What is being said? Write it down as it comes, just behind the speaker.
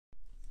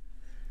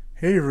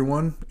Hey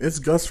everyone, it's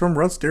Gus from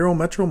Russ, Darrow,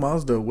 Metro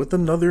Mazda with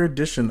another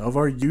edition of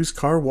our used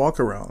car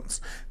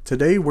walkarounds.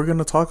 Today we're going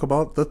to talk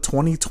about the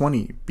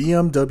 2020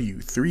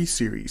 BMW 3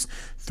 Series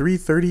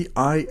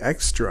 330i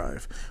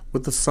xDrive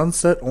with the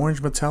sunset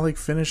orange metallic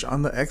finish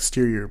on the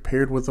exterior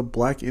paired with a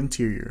black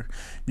interior.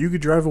 You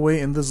could drive away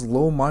in this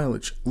low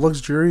mileage,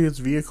 luxurious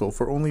vehicle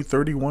for only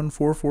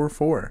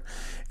 $31,444.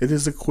 It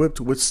is equipped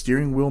with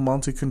steering wheel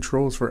mounted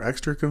controls for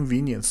extra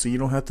convenience so you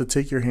don't have to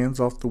take your hands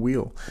off the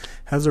wheel.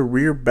 Has a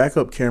rear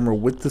backup camera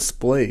with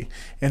display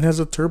and has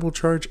a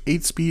turbocharged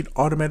 8-speed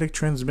automatic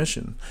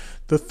transmission.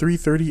 The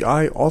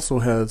 330i also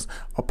has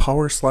a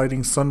power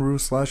sliding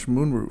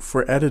sunroof/moonroof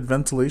for added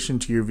ventilation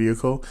to your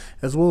vehicle,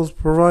 as well as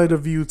provide a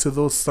view to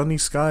those sunny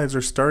skies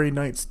or starry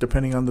nights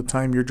depending on the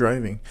time you're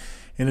driving.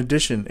 In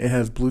addition, it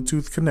has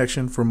Bluetooth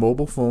connection for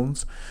mobile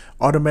phones,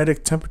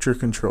 automatic temperature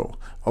control,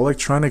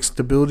 electronic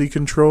stability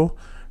control,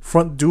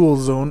 front dual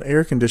zone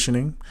air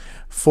conditioning,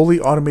 fully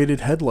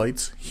automated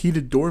headlights,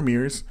 heated door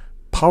mirrors,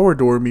 power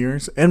door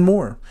mirrors, and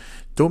more.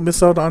 Don't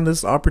miss out on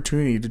this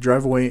opportunity to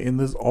drive away in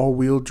this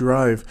all-wheel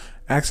drive,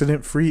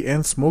 accident-free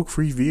and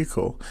smoke-free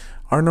vehicle.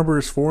 Our number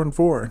is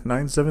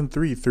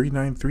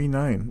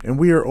 414-973-3939, and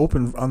we are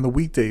open on the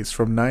weekdays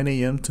from 9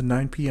 a.m. to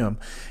 9 p.m.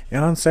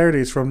 and on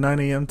Saturdays from 9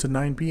 a.m. to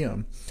 9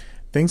 p.m.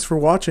 Thanks for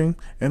watching,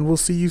 and we'll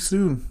see you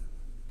soon.